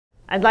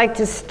I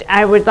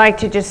would like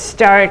to just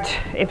start,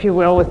 if you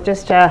will, with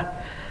just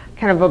a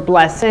kind of a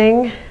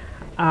blessing.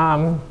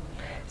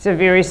 It's a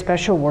very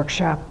special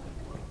workshop.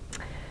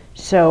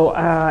 So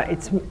I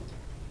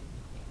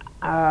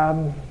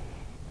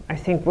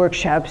think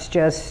workshops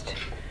just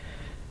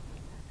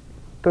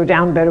go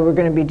down better. We're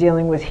going to be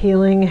dealing with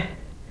healing,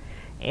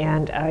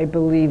 and I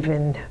believe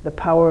in the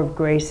power of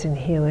grace and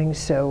healing,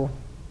 so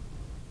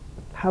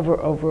hover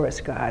over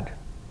us, God.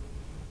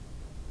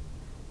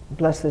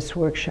 Bless this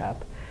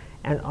workshop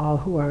and all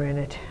who are in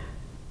it.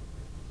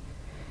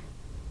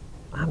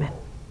 Amen.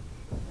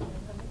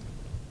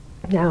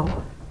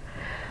 Now,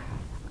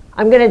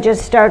 I'm going to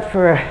just start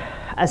for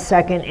a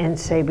second and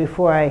say,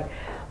 before I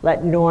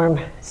let Norm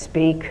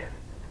speak,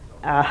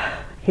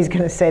 he's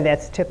going to say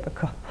that's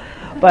typical,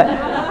 but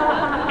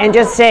and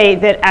just say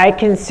that I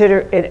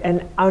consider it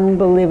an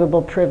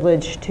unbelievable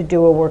privilege to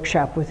do a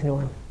workshop with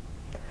Norm.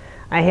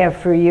 I have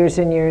for years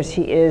and years.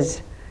 He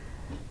is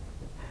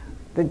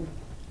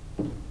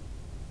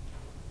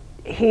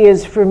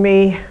for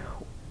me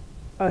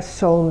a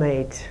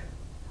soulmate,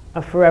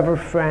 a forever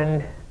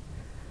friend.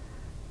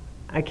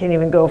 I can't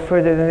even go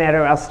further than that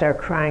or I'll start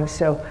crying.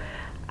 So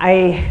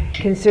I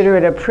consider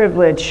it a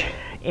privilege,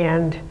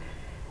 and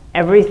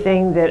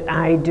everything that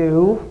I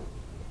do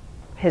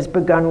has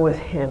begun with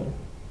him.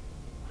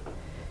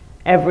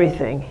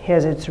 Everything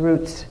has its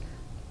roots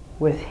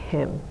with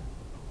him.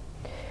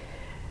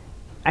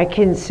 I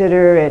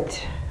consider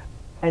it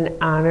an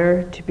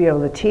honor to be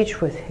able to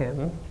teach with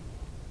him.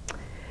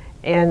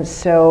 And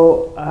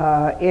so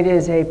it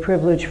is a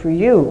privilege for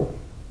you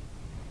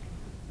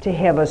to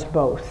have us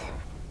both.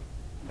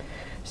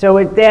 So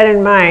with that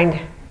in mind,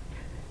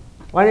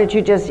 why don't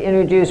you just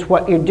introduce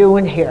what you're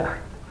doing here,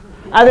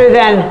 other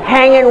than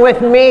hanging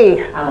with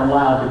me? I'm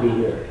allowed to be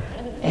here.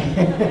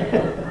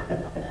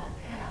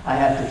 I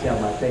have to tell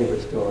my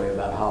favorite story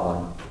about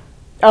Holland.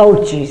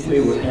 Oh, Jesus.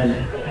 We were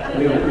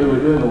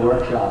doing a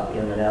workshop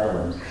in the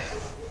Netherlands,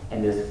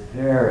 and this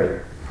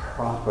very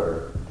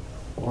proper,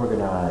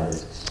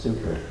 organized,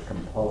 super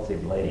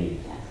compulsive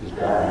lady was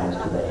driving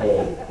us to The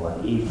Hague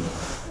one evening.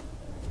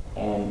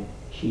 And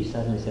she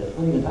suddenly said,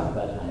 "What are you going to talk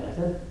about tonight?" I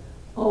said,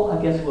 "Oh,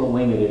 I guess we'll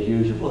wing it as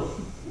usual."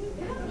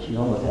 She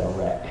almost had a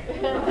wreck.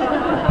 "You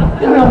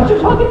don't know what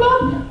you're talking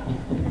about?"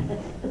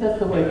 But that's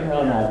the way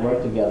Carol and I have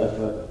worked together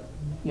for,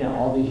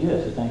 all these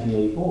years, since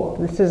 1984.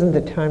 This isn't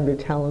the time to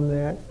tell him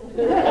that.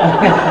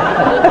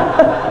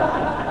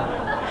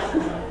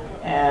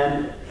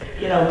 And,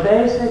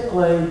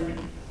 basically,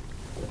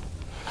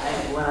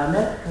 when I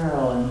met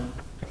Carolyn,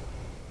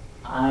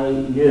 I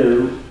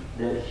knew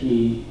that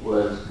she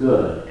was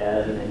good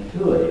as an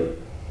intuitive,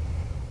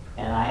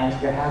 and I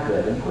asked her how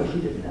good, and of course she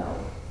didn't know,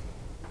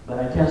 but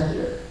I tested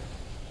her,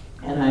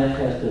 and I have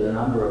tested a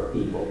number of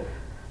people.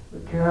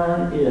 But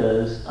Carolyn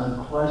is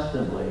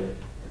unquestionably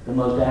the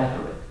most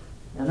accurate.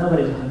 Now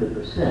nobody's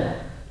 100%,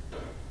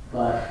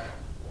 but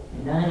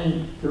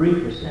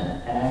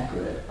 93%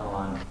 accurate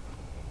on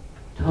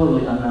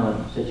totally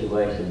unknown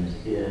situations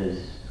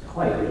is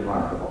quite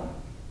remarkable.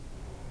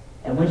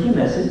 And when she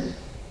misses,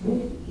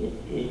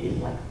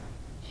 it's like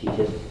she's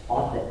just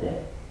off that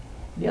day.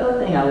 The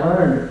other thing I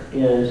learned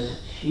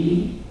is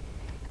she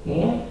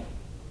can't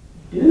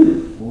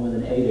do more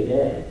than 8 a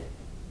day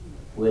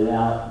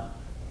without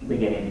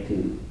beginning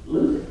to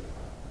lose it.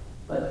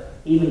 But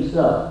even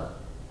so,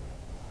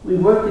 we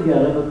work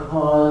together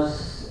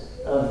because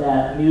of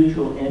that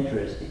mutual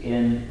interest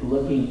in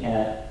looking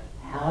at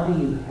how do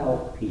you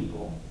help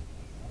people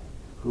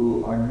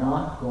who are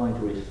not going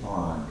to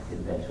respond to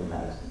conventional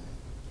medicine.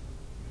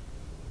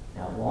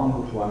 Now,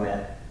 long before I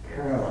met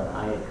Carolyn,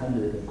 I had come to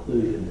the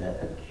conclusion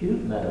that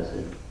acute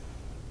medicine,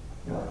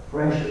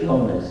 fresh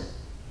illness,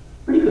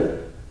 pretty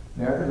good.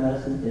 American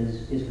medicine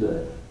is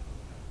good.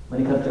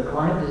 When it comes to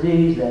chronic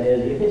disease, that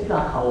is, if it's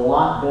not a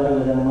lot better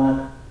within a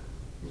month,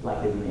 it's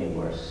likely to be made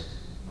worse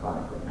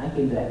chronically. And I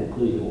came to that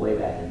conclusion way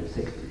back in the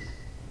 60s.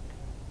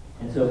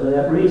 And so for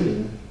that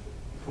reason,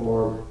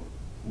 for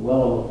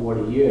well over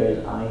 40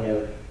 years, I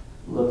have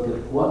looked at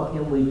what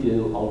can we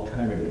do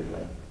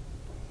alternatively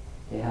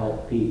to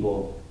help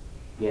people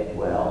get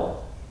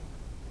well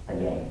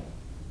again.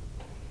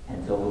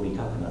 And so we'll be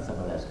talking about some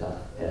of that stuff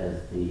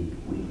as the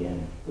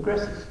weekend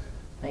progresses.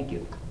 Thank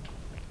you.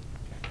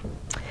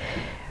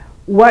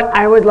 What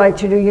I would like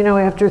to do,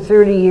 after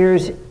 30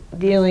 years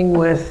dealing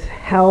with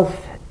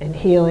health and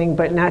healing,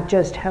 but not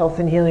just health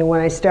and healing, when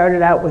I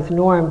started out with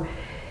Norm,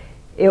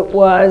 it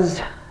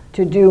was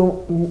to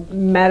do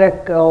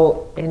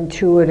medical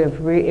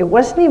intuitive, it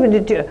wasn't even to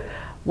do,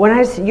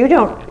 you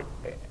don't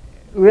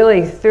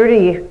really,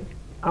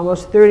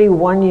 almost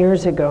 31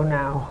 years ago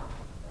now,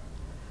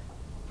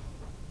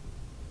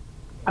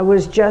 I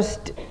was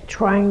just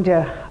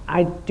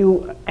I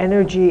do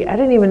energy, I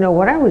didn't even know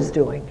what I was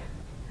doing,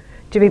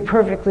 to be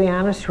perfectly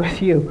honest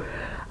with you.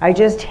 I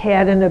just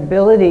had an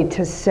ability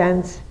to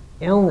sense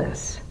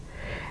illness.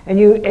 And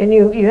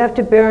you have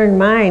to bear in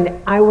mind,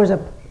 I was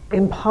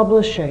in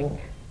publishing.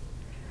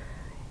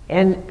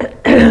 And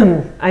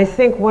I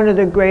think one of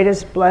the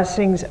greatest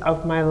blessings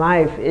of my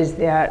life is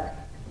that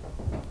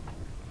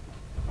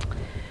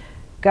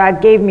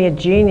God gave me a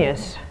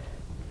genius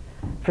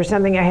for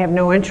something I have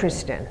no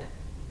interest in,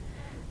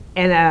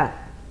 and a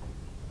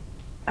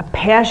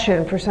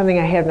passion for something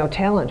I have no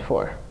talent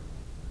for.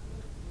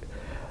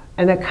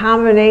 And the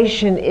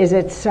combination is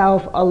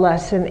itself a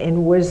lesson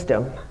in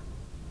wisdom.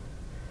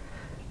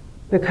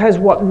 Because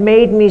what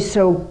made me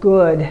so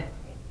good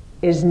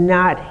is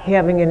not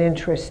having an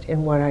interest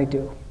in what I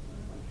do.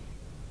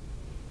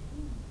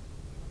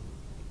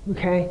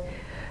 Okay?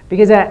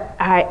 Because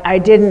I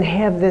didn't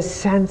have this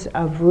sense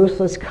of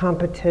ruthless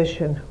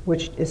competition,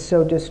 which is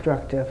so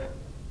destructive.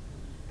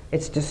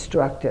 It's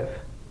destructive.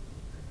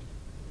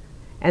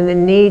 And the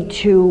need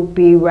to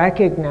be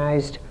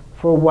recognized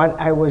for what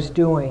I was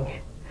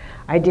doing.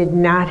 I did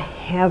not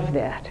have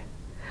that.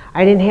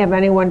 I didn't have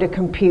anyone to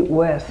compete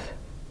with.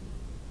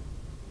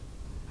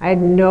 I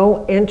had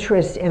no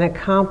interest in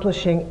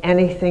accomplishing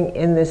anything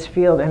in this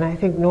field, and I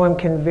think Norm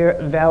can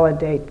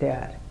validate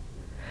that.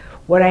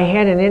 What I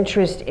had an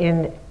interest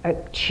in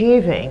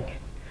achieving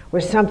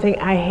was something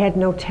I had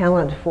no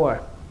talent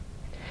for,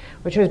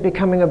 which was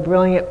becoming a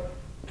brilliant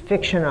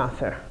fiction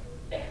author.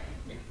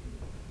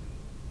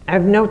 I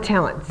have no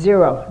talent,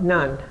 zero,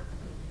 none.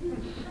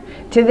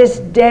 To this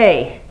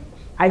day,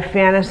 I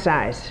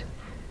fantasize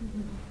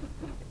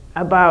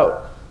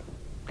about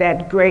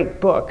that great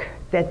book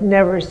that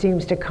never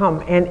seems to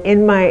come. And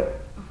in my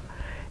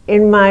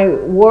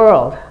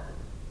world,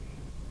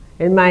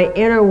 in my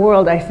inner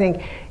world, I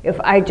think if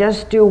I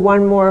just do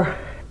one more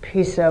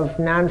piece of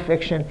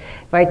nonfiction,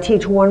 if I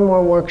teach one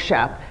more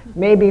workshop,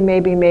 maybe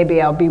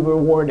I'll be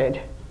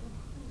rewarded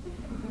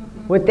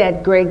with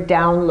that great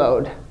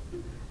download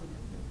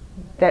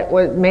that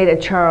was made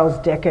of Charles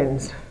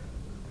Dickens.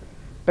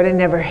 But it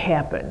never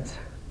happens.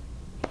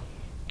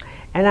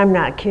 And I'm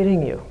not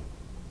kidding you.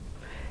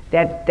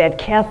 That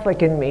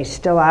Catholic in me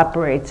still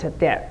operates at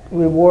that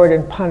reward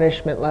and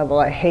punishment level.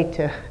 I hate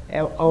to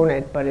own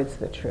it, but it's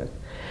the truth.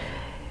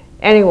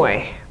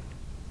 Anyway,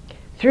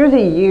 through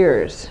the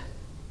years,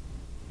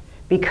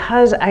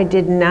 because I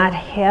did not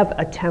have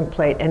a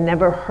template and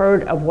never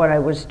heard of what I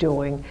was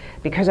doing,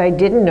 because I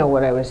didn't know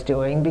what I was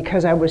doing,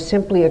 because I was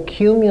simply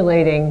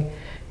accumulating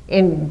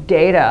in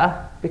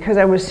data, because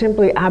I was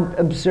simply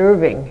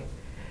observing,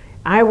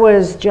 I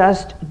was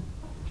just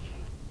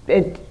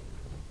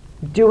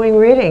doing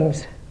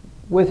readings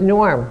with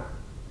Norm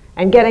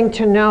and getting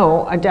to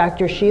know a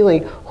Dr.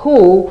 Sheely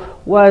who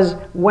was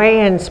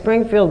way in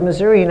Springfield,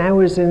 Missouri, and I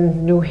was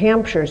in New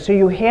Hampshire. So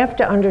you have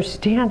to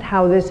understand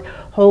how this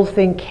whole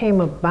thing came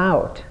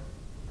about.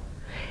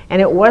 And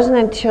it wasn't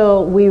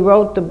until we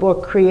wrote the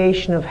book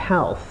Creation of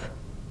Health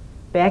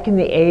back in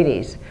the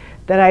 80s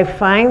that I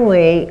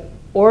finally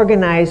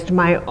organized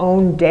my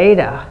own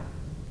data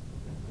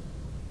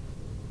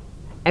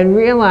and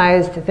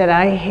realized that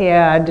I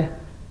had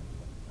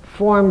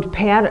formed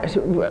patterns,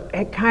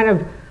 I kind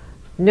of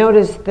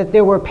noticed that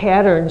there were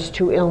patterns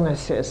to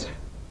illnesses.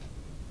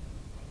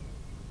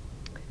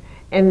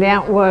 And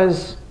that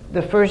was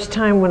the first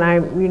time when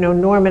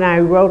Norm and I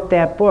wrote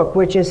that book,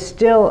 which is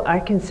still, I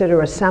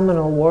consider, a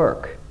seminal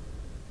work.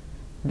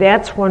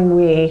 That's when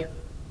we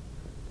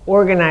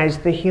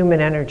organized the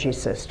human energy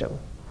system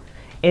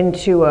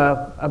into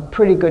a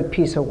pretty good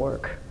piece of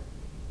work.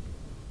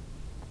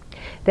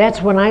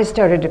 That's when I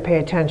started to pay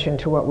attention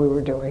to what we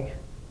were doing.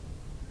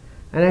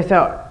 And I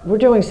thought, we're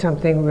doing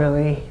something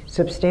really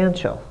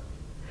substantial.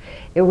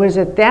 It was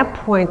at that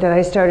point that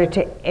I started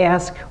to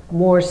ask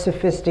more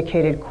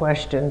sophisticated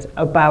questions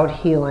about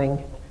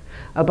healing,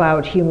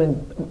 about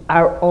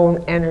our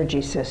own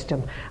energy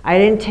system. I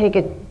didn't take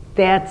it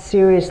that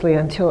seriously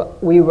until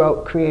we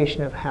wrote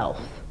Creation of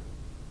Health.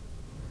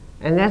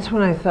 And that's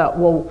when I thought,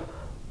 well,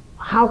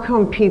 how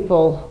come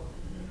people,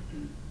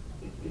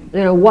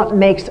 what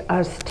makes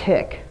us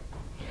tick?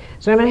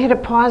 So I'm going to hit a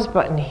pause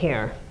button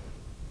here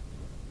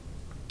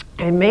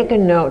and make a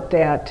note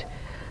that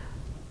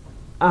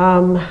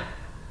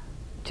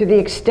to the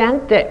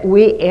extent that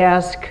we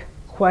ask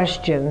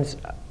questions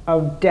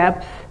of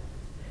depth,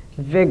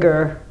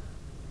 vigor,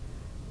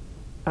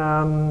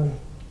 to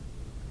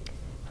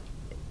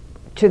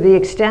the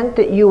extent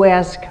that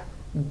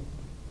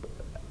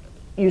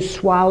you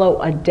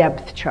swallow a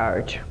depth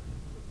charge,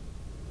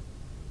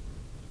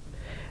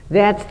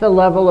 that's the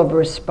level of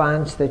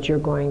response that you're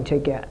going to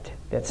get.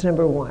 That's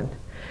number one.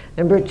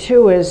 Number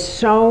two is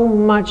so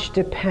much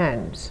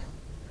depends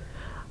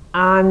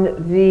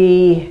on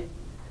the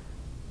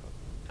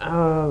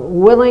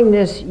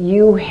willingness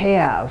you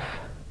have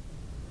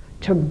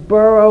to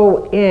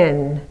burrow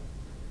in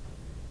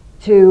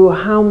to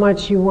how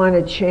much you want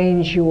to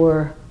change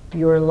your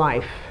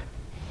life.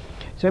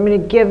 So I'm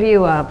going to give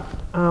you a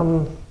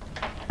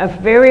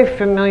very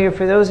familiar,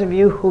 for those of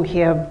you who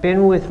have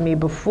been with me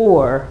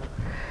before,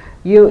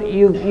 you've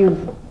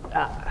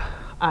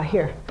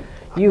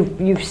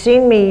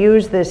seen me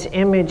use this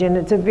image, and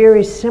it's a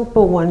very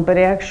simple one, but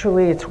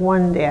actually it's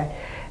one that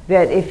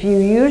if you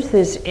use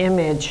this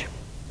image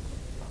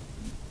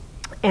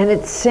and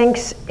it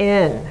sinks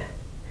in,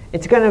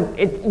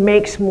 it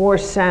makes more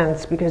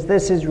sense, because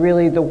this is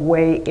really the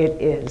way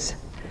it is.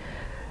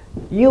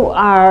 You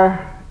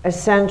are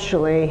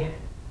essentially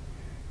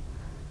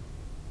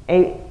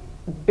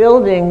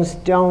Buildings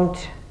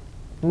don't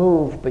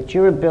move, but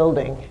you're a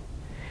building.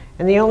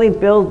 And the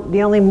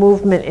only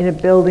movement in a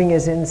building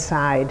is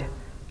inside.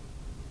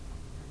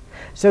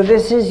 So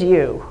this is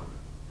you.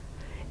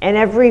 And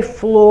every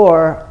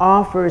floor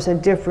offers a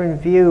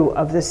different view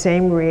of the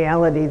same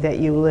reality that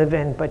you live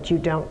in, but you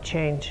don't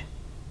change.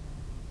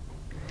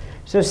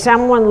 So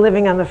someone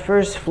living on the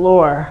first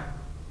floor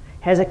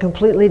has a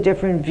completely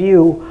different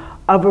view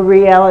of a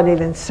reality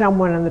than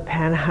someone in the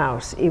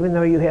penthouse, even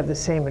though you have the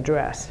same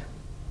address.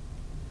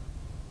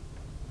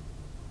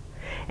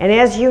 And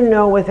as you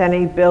know, with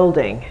any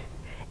building,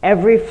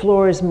 every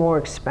floor is more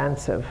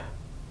expensive.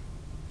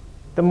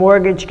 The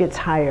mortgage gets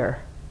higher.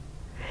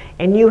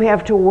 And you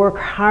have to work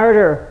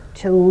harder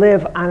to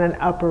live on an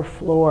upper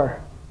floor.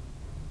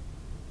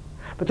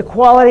 But the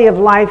quality of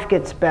life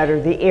gets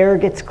better. The air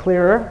gets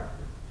clearer.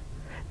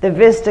 The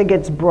vista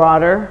gets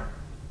broader.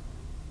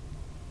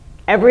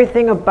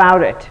 Everything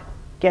about it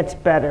gets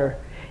better.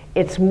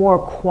 It's more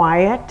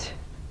quiet.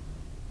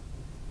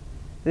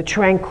 The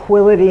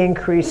tranquility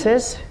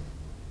increases.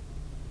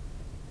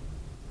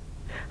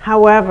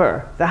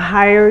 However, the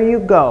higher you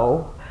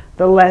go,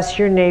 the less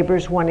your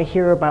neighbors want to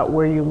hear about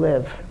where you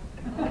live.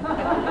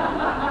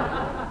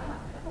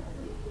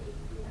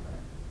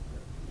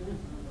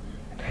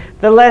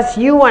 The less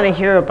you want to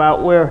hear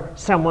about where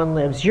someone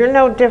lives. You're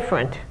no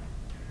different.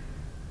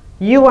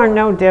 You are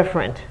no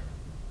different.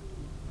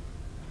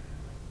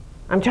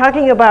 I'm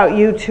talking about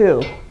you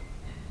too.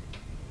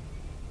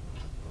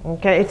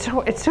 Okay,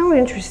 it's so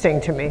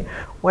interesting to me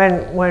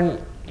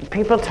when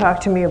people talk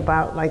to me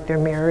about like their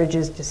marriage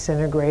is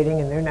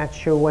disintegrating and they're not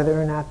sure whether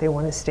or not they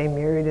want to stay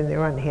married and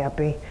they're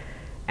unhappy.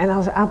 And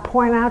I'll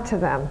point out to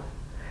them,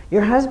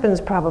 your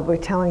husband's probably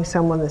telling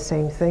someone the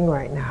same thing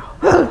right now.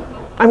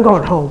 I'm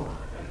going home.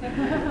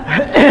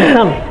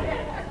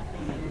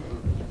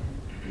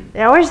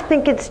 I always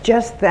think it's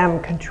just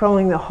them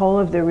controlling the whole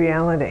of the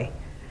reality,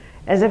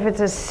 as if it's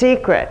a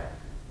secret,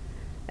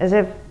 as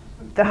if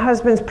the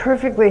husband's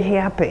perfectly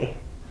happy,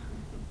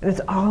 and it's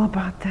all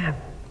about them.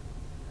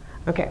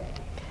 Okay,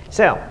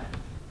 so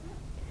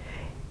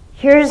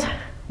here's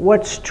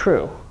what's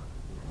true.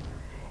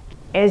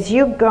 As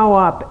you go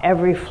up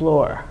every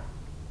floor,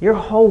 your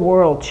whole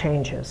world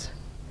changes.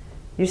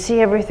 You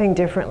see everything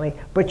differently,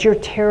 but you're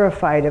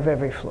terrified of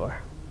every floor.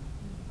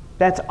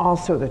 That's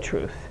also the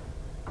truth.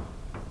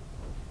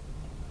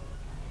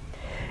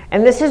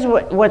 And this is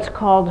what's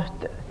called,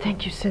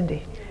 thank you,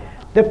 Cindy,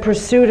 the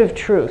pursuit of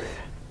truth.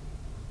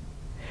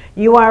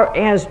 You are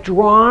as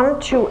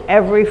drawn to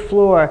every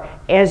floor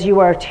as you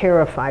are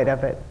terrified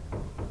of it.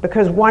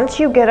 Because once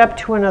you get up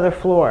to another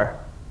floor,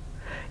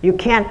 you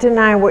can't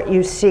deny what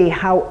you see,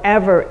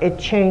 however it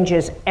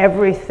changes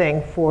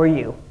everything for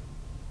you.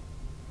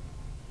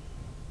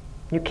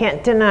 You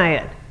can't deny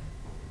it,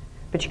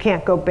 but you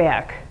can't go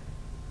back.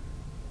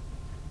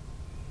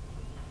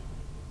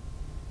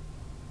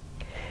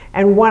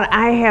 And what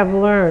I have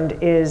learned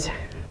is,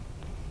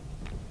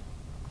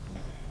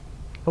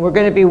 and we're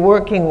going to be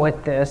working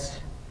with this,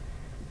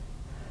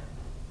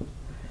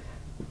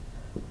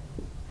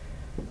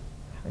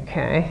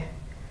 okay?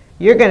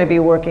 You're going to be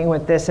working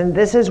with this, and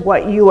this is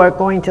what you are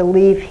going to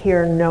leave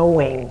here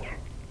knowing.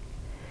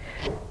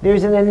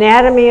 There's an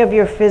anatomy of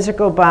your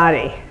physical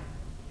body.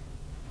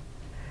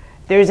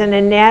 There's an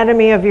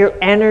anatomy of your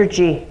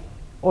energy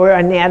or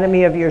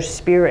anatomy of your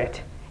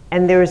spirit.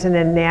 And there's an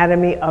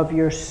anatomy of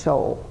your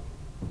soul.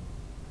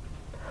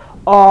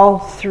 All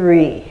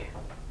three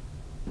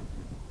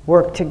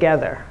work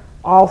together.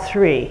 All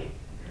three.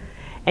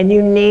 And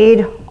you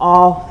need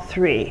all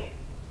three.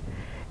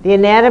 The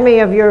anatomy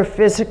of your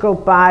physical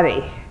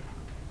body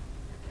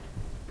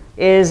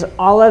is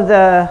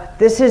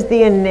this is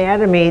the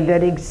anatomy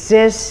that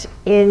exists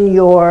in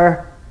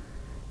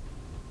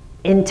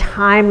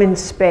time and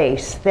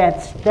space.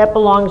 That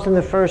belongs in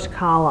the first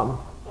column.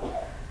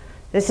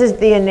 This is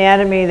the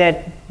anatomy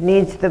that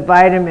needs the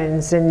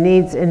vitamins and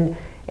needs, and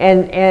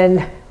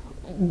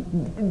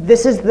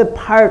this is the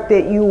part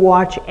that you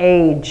watch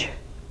age.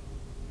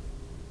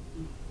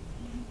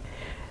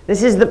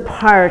 This is the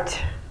part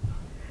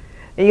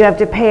that you have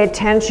to pay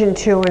attention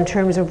to in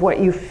terms of what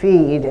you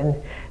feed. And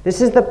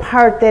this is the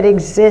part that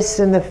exists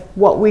in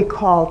what we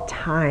call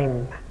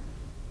time.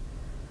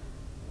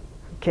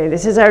 Okay,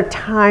 this is our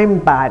time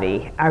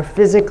body, our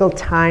physical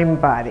time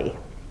body.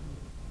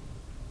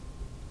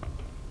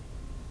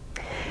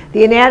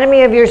 The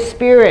anatomy of your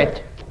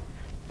spirit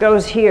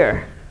goes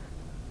here,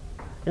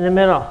 in the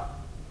middle.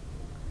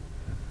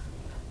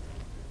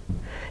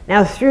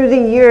 Now, through the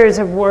years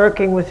of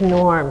working with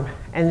Norm,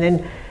 and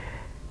then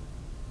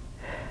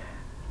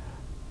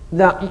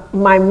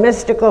my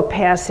mystical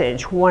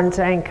passage, once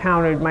I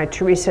encountered my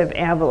Teresa of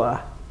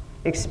Avila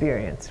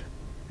experience,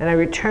 and I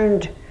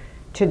returned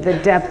to the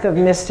depth of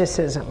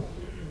mysticism.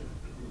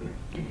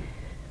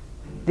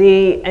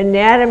 The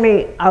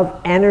anatomy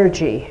of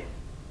energy.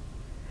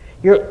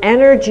 Your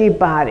energy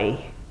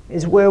body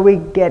is where we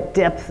get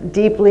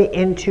deeply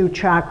into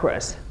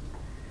chakras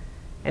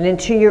and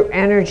into your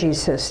energy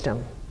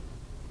system.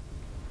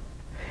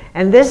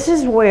 And this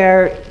is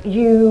where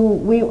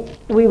we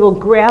will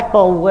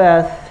grapple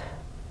with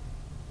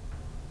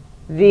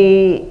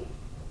the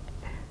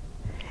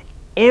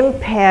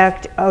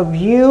impact of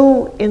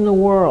you in the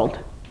world,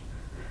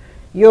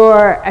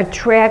 your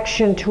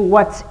attraction to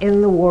what's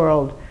in the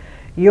world,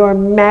 your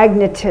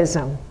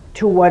magnetism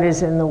to what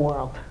is in the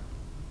world,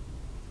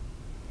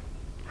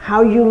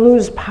 how you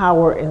lose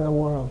power in the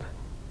world,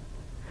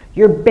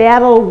 your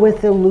battle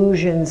with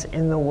illusions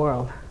in the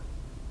world,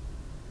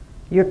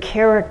 your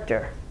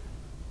character,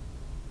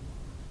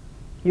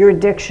 your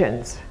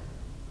addictions,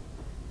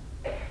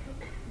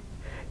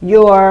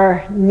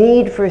 your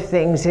need for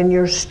things and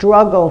your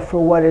struggle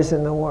for what is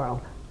in the world.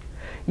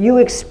 You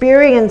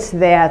experience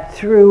that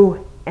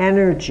through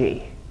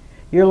energy,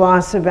 your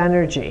loss of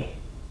energy,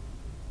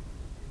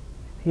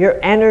 your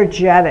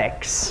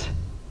energetics,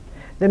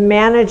 the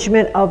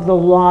management of the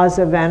laws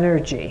of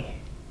energy.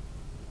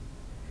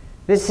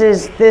 This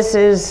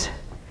is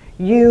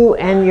you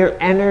and your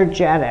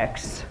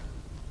energetics.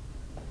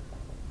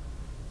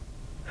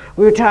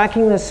 We were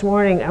talking this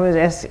morning, I was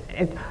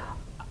asking,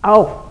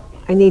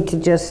 I need to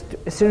just,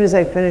 as soon as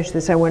I finish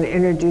this, I want to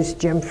introduce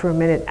Jim for a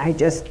minute. I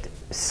just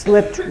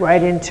slipped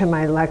right into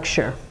my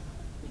lecture.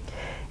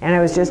 And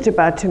I was just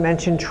about to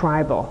mention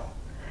tribal.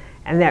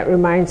 And that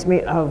reminds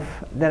me of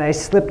that I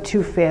slipped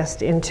too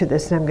fast into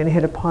this, and I'm going to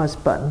hit a pause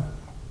button.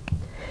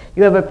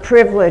 You have a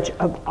privilege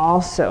of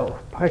also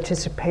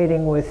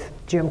participating with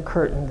Jim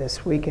Curtin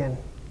this weekend.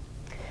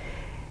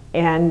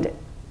 And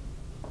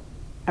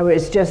I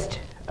was just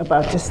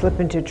about to slip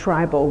into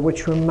tribal,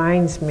 which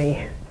reminds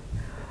me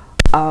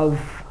of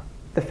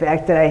the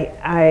fact that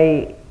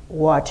I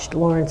watched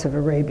Lawrence of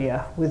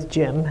Arabia with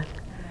Jim,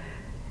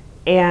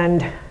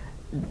 and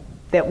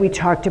that we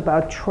talked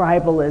about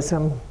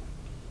tribalism,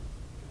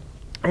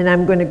 and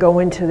I'm going to go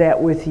into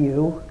that with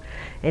you.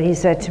 And he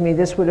said to me,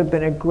 this would have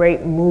been a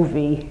great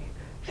movie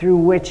through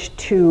which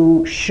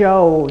to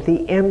show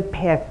the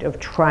impact of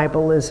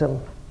tribalism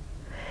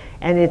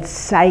and its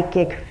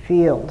psychic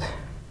field,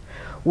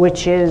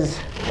 which is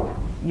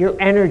your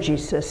energy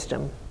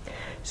system.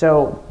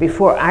 So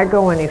before I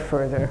go any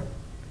further,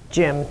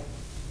 Jim,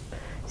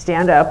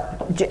 stand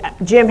up.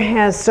 Jim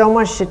has so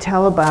much to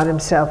tell about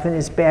himself and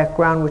his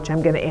background, which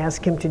I'm going to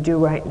ask him to do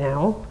right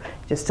now,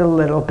 just a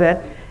little bit,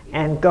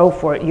 and go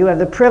for it. You have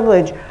the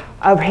privilege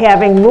of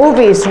having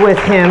movies with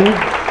him.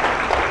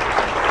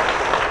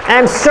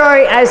 I'm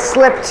sorry I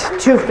slipped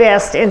too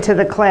fast into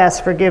the class,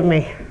 forgive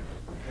me.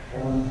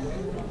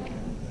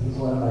 He's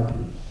one of my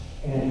peeps.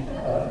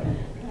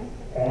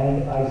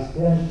 And I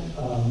spent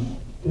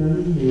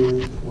 30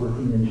 years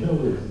working in show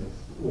business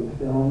with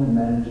film and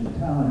managing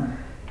talent.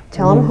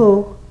 Tell him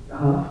who.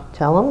 Huh?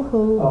 Tell him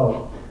who.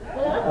 Oh,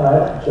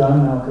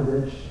 John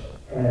Malkovich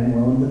and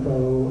Willem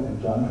Dafoe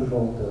and John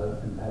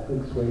Travolta and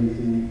Patrick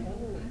Swayze.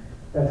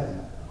 That's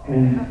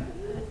enough.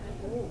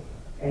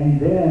 And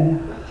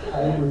then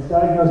I was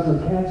diagnosed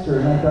with cancer,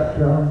 and I thought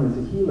Carolyn was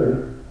a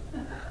healer.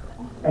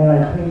 And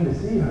I came to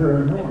see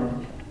her in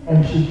Norm,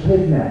 and she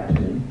kidnapped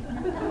me.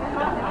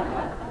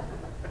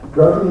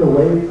 Drove me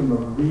away from a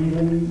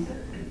really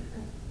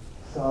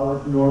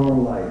solid, normal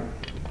life,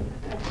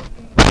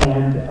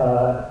 and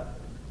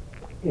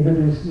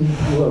introduced me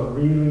to a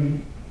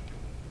really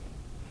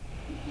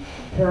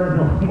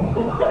paranormal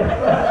life.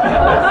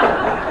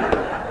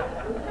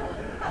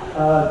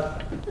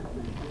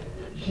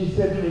 She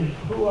said to me,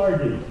 "Who are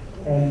you?"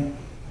 And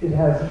it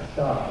hasn't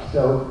stopped.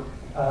 So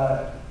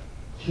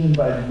she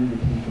invited me to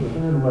teach with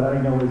her, and what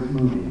I know is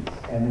movies.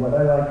 And what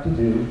I like to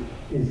do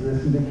is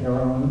listen to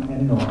Carolyn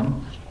and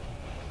Norm,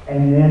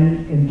 and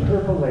then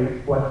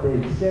interpolate what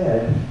they've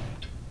said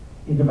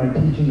into my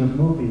teaching of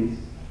movies,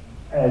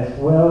 as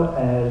well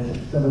as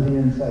some of the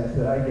insights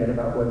that I get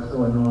about what's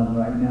going on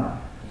right now.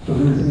 So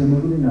we're going to see a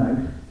movie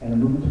tonight, and a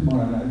movie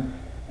tomorrow night,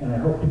 and I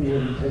hope to be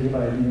able to tell you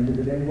by the end of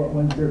the day what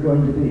ones they're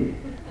going to be,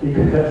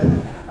 because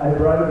I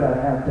brought about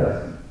half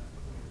dozen.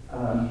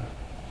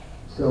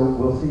 So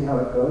we'll see how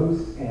it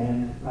goes,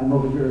 and I'm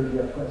over here if you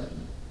have questions.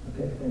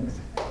 Okay, thanks.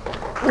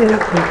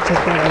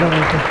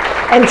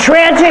 And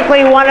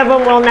tragically, one of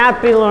them will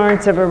not be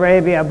Lawrence of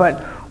Arabia,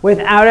 but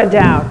without a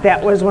doubt,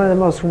 that was one of the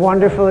most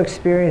wonderful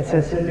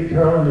experiences. I said to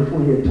Carolyn, if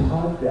we had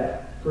taught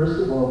that,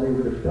 first of all, they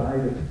would have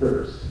died of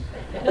thirst.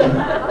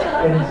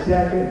 And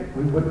second,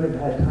 we wouldn't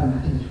have had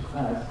time to teach a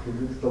class,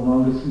 because it's the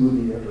longest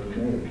movie ever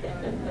made.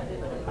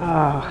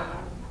 Ah,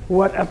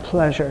 what a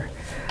pleasure.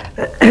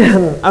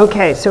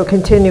 Okay, so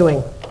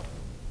continuing.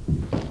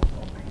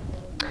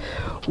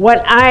 When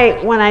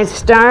I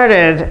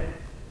started,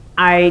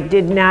 I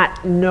did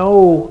not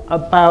know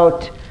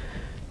about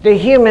the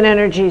human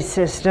energy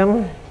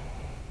system.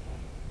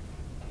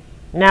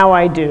 Now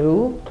I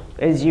do,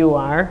 as you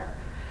are.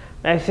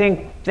 I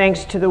think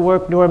thanks to the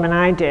work Norm and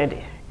I did,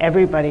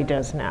 everybody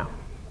does now.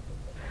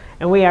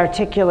 And we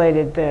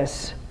articulated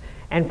this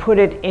and put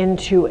it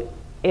into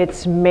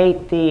its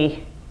mate, the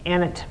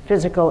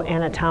physical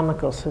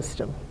anatomical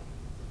system.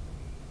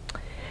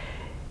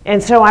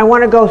 And so I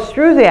want to go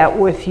through that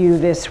with you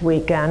this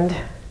weekend.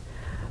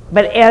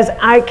 But as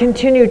I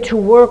continue to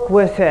work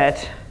with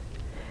it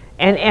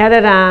and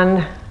added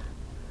on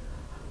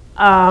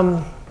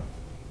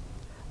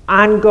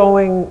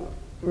ongoing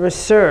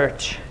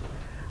research,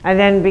 I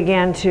then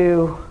began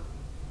to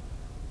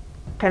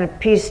kind of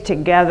piece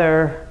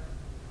together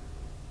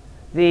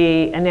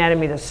the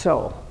anatomy of the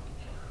soul,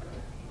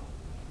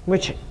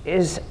 which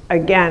is,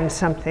 again,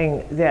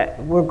 something that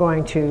we're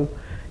going to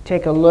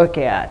take a look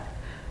at.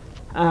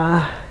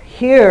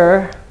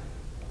 Here,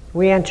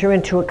 we enter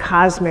into a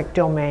cosmic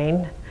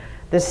domain,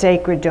 the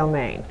sacred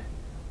domain.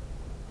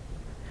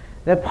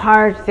 The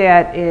part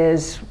that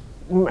is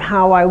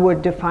how I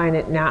would define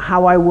it now,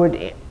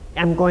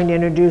 I'm going to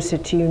introduce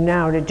it to you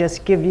now to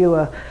just give you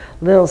a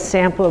little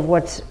sample of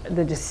what's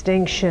the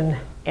distinction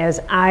as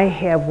I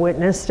have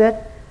witnessed it,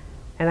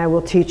 and I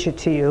will teach it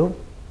to you,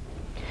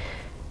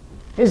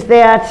 is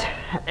that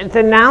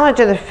the knowledge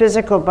of the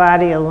physical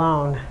body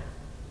alone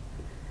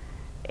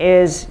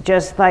is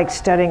just like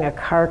studying a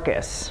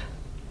carcass.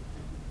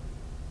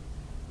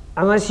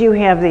 Unless you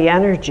have the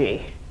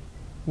energy,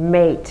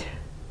 mate.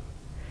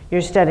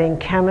 You're studying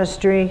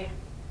chemistry,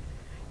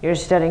 you're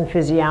studying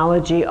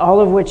physiology, all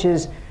of which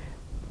is,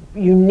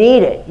 you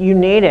need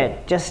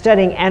it. Just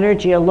studying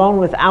energy alone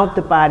without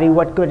the body,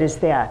 what good is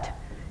that?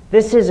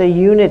 This is a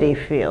unity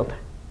field.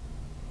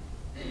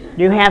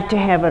 You have to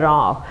have it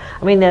all.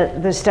 I mean,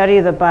 the study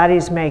of the body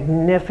is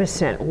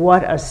magnificent.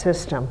 What a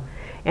system.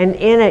 And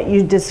in it,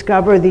 you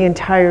discover the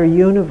entire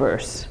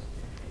universe.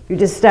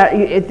 This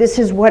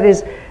is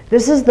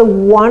the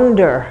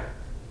wonder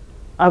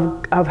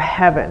of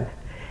heaven.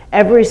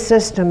 Every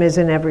system is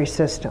in every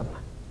system.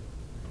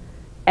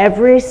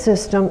 Every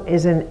system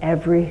is in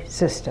every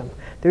system.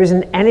 There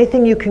isn't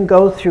anything you can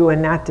go through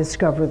and not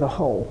discover the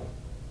whole.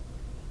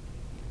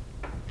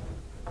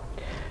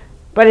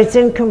 But it's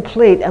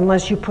incomplete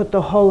unless you put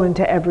the whole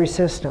into every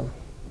system.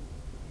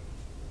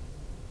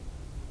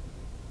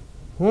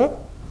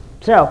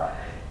 So,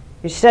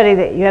 you study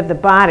that you have the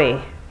body,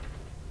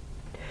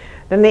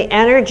 then the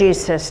energy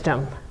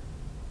system,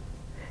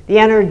 the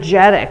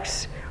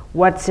energetics,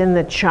 what's in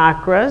the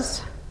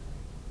chakras,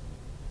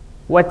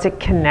 what's it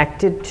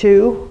connected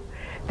to.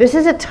 This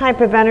is a type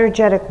of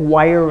energetic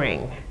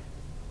wiring,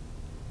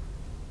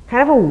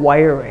 kind of a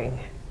wiring.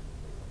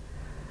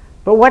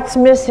 But what's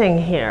missing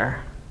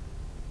here?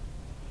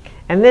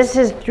 And this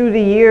is through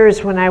the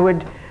years when I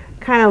would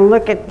kind of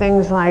look at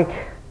things like,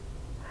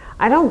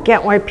 I don't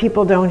get why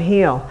people don't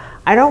heal.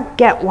 I don't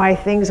get why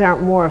things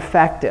aren't more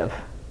effective.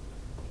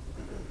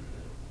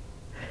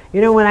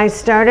 You know, when I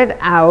started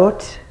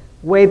out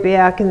way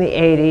back in the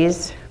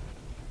 80s,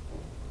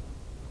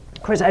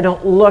 of course I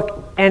don't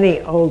look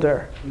any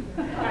older,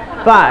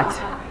 but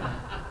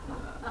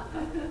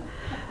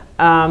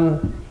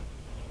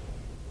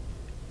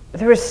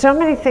there were so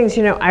many things.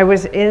 You know, I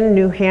was in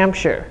New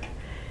Hampshire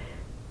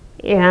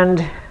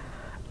and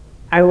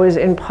I was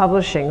in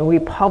publishing, and we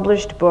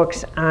published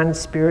books on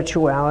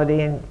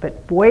spirituality,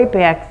 but way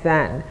back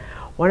then,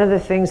 one of the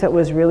things that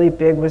was really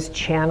big was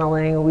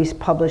channeling. We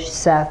published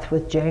Seth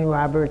with Jane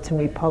Roberts, and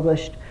we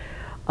published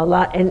a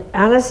lot. And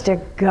honest to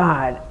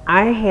God,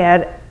 I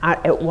had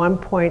at one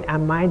point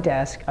on my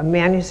desk a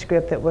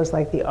manuscript that was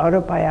like the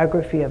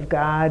autobiography of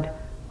God.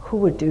 Who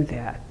would do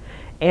that?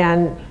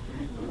 And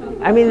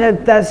I mean,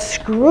 the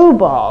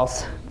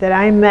screwballs that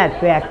I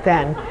met back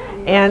then.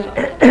 And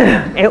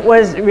it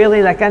was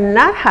really like a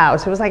nut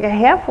house. It was like a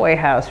halfway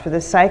house for the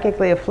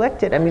psychically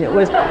afflicted. I mean, it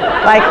was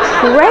like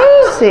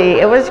crazy.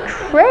 It was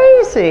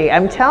crazy.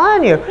 I'm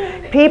telling you.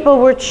 People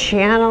were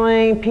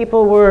channeling.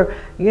 People were,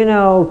 you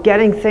know,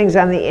 getting things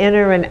on the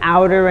inner and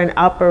outer and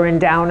upper and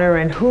downer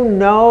and who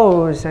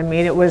knows. I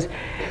mean, it was,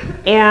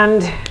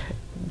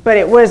 but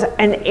it was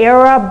an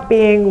era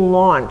being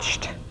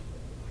launched.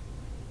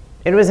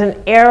 It was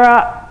an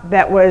era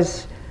that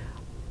was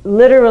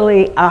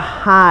literally a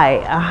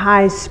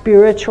high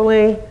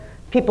spiritually.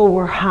 People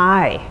were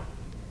high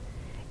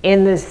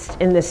in the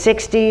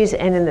 60s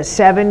and in the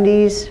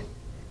 70s,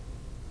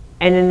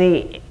 and in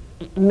the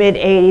mid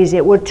 80s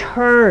it would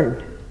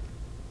turn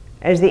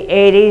as the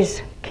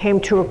 80s came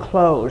to a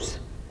close.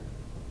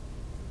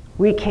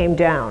 We came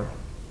down.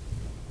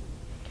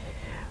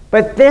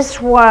 But this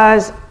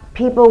was,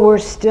 people were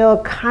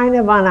still kind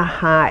of on a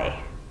high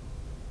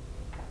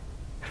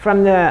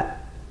from the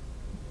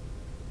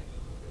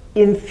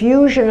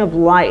infusion of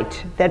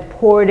light that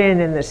poured in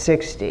the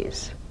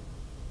 60s.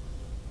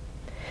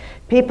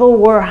 People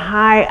were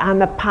high on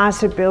the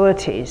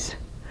possibilities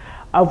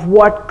of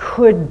what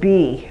could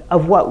be,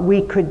 of what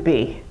we could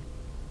be.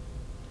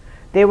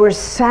 They were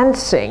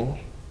sensing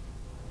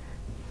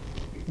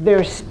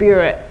their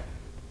spirit.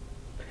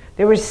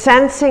 They were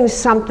sensing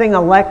something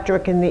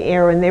electric in the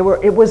air, and it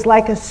was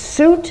like a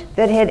suit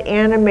that had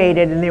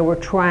animated, and they were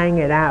trying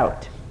it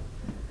out.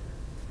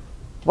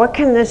 What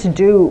can this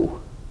do?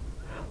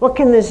 What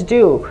can this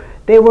do?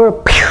 They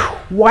were,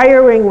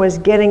 wiring was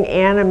getting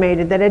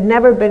animated that had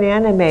never been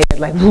animated.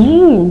 Like,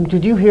 vroom,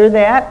 did you hear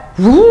that?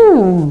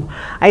 Vroom,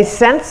 I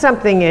sensed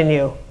something in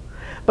you.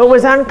 But it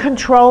was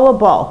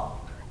uncontrollable.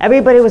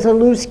 Everybody was a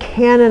loose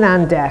cannon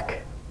on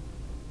deck.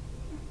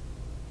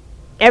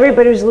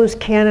 Everybody was a loose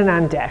cannon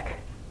on deck.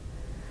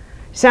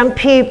 Some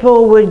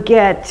people would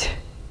get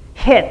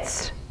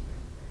hits,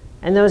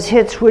 and those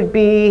hits would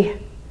be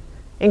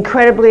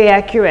incredibly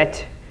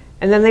accurate,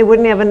 and then they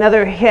wouldn't have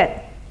another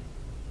hit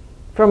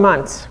for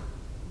months.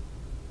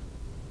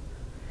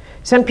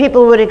 Some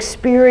people would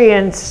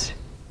experience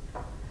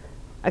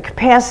a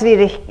capacity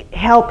to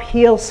help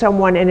heal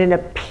someone, and in a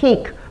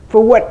peak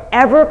for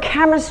whatever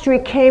chemistry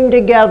came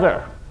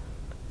together,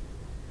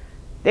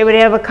 they would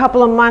have a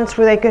couple of months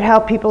where they could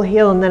help people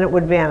heal, and then it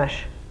would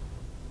vanish.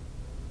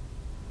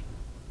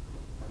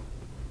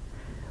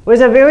 It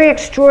was a very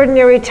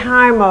extraordinary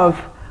time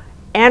of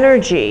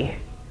energy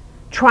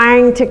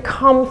trying to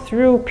come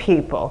through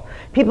people.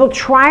 People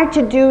tried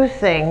to do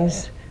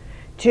things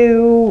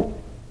to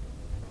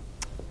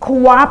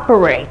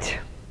cooperate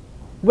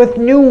with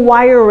new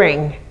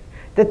wiring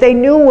that they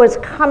knew was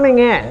coming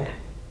in.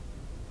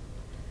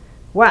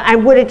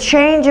 Well, would it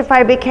change if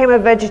I became a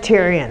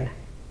vegetarian?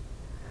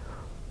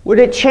 Would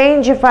it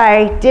change if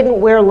I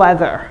didn't wear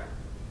leather?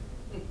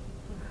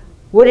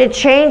 Would it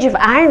change if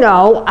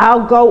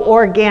I'll go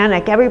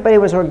organic? Everybody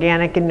was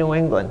organic in New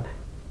England,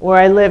 where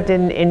I lived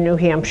in New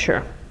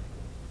Hampshire.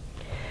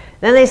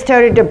 Then they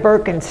started to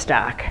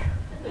Birkenstock.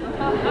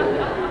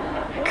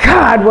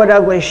 God, what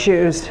ugly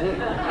shoes.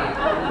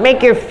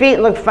 Make your feet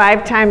look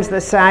 5 times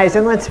the size,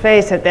 and let's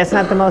face it, that's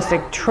not the most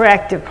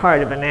attractive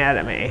part of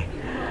anatomy.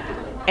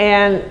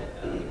 And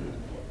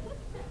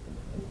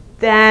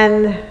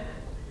then,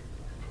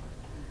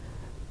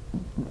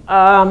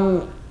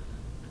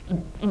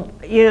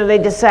 they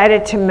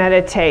decided to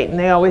meditate, and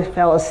they always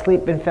fell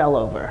asleep and fell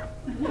over.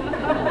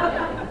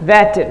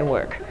 That didn't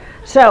work.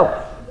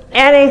 So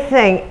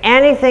anything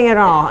at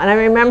all. And I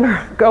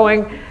remember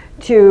going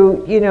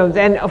to,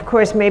 then of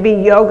course maybe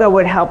yoga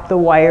would help the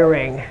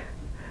wiring.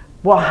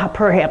 Well,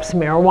 perhaps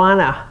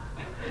marijuana.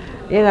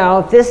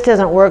 If this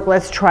doesn't work,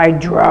 let's try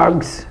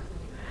drugs.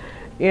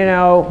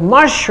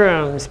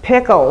 Mushrooms,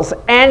 pickles,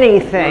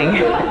 anything,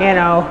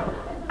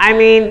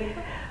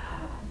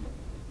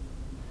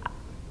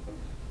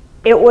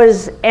 it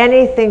was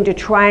anything to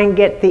try and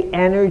get the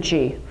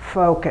energy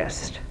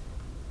focused,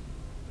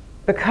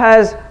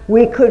 because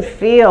we could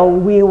feel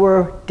we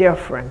were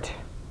different.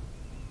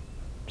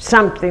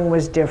 Something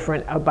was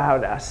different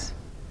about us,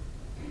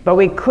 but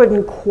we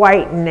couldn't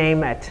quite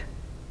name it.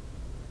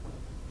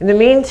 In the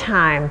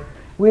meantime,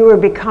 we were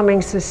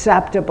becoming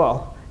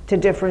susceptible to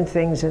different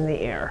things in the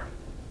air.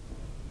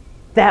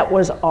 That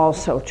was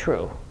also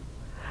true.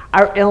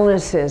 Our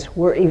illnesses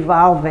were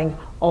evolving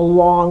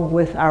along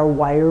with our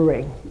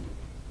wiring.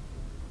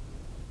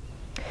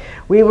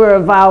 We were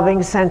evolving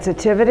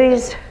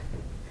sensitivities.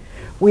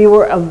 We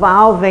were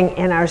evolving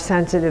in our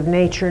sensitive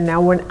nature.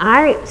 Now, when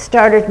I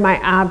started my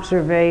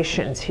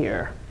observations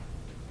here,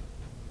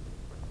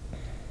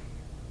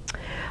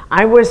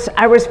 I was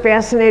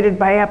fascinated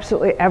by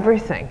absolutely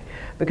everything,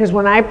 because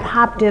when I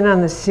popped in on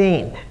the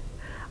scene,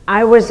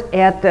 it was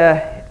at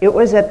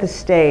the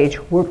stage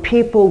where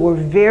people were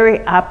very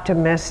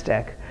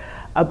optimistic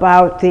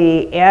about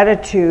the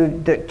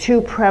attitude.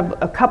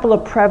 A couple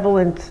of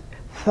prevalent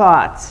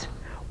thoughts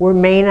were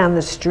main on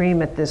the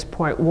stream at this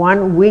point.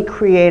 One, we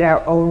create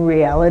our own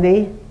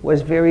reality,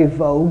 was very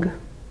vogue.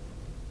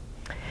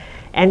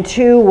 And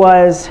 2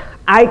 was,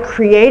 I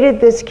created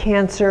this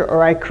cancer,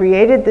 or I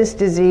created this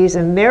disease,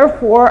 and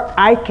therefore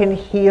I can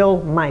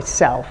heal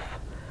myself.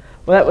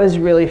 Well, that was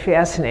really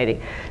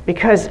fascinating,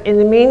 because in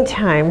the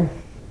meantime,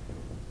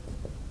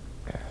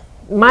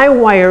 my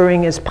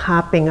wiring is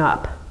popping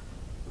up.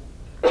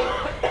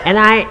 And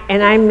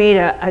I meet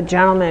a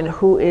gentleman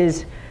who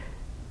is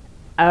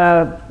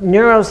a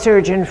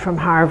neurosurgeon from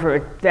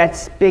Harvard.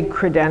 That's big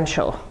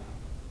credential,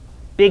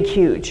 big,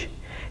 huge.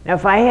 Now,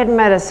 if I had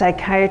met a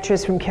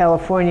psychiatrist from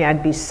California,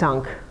 I'd be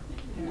sunk,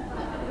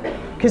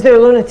 because they're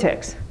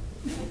lunatics.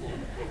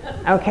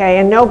 Okay,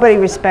 and nobody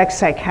respects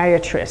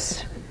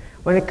psychiatrists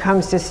when it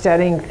comes to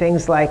studying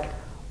things like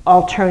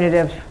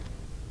alternative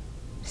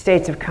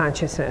states of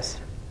consciousness.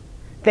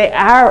 They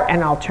are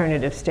an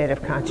alternative state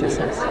of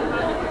consciousness.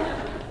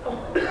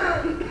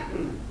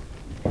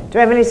 Do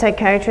I have any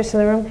psychiatrists in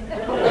the room?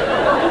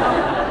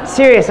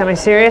 Serious, am I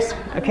serious?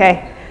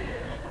 Okay.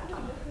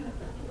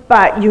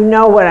 But you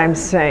know what I'm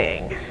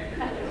saying.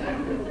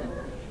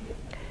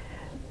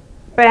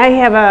 But I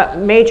have a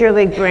major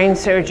league brain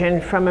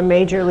surgeon from a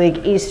major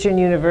league Eastern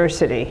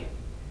university,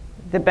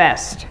 the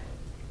best.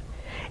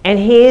 And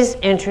he's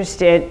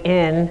interested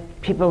in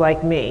people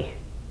like me.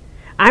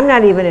 I'm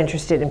not even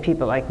interested in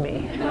people like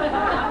me.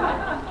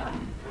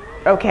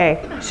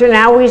 Okay, so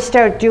now we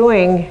start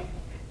doing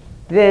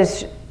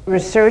this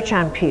research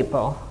on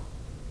people,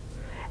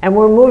 and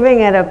we're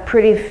moving at a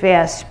pretty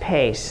fast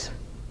pace.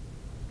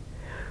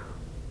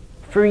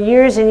 For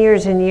years and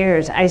years and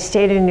years, I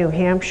stayed in New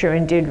Hampshire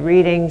and did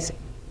readings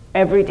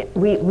every day.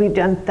 We've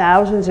done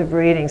thousands of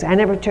readings. I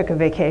never took a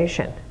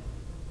vacation.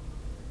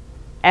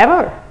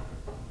 Ever,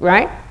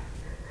 right?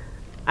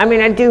 I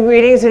mean, I do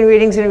readings and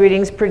readings and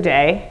readings per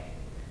day.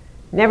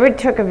 Never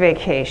took a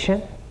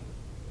vacation.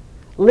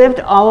 Lived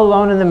all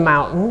alone in the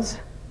mountains.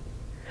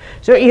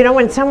 So,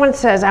 when someone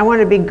says, I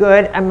want to be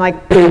good, I'm like,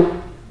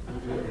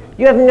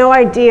 You have no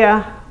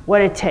idea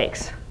what it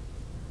takes.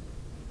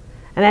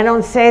 And I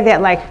don't say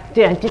that like,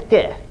 duh, duh,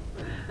 duh.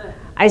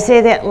 I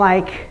say that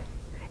like,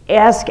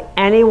 ask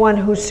anyone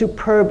who's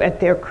superb at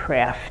their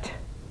craft,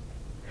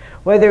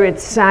 whether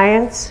it's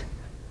science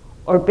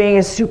or being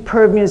a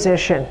superb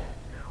musician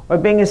or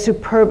being a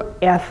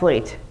superb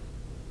athlete,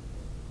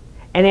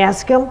 and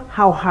ask them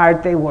how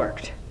hard they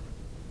worked.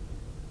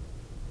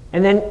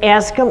 And then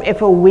ask them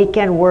if a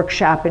weekend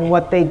workshop in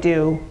what they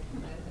do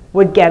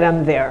would get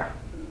them there.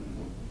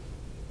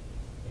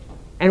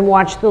 And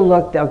watch the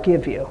look they'll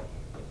give you.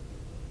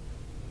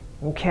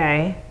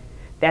 Okay?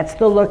 That's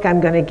the look I'm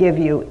going to give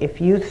you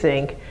if you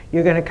think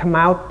you're going to come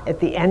out at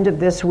the end of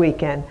this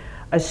weekend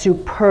a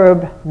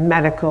superb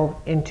medical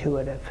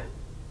intuitive.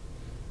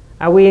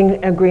 Are we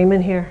in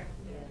agreement here?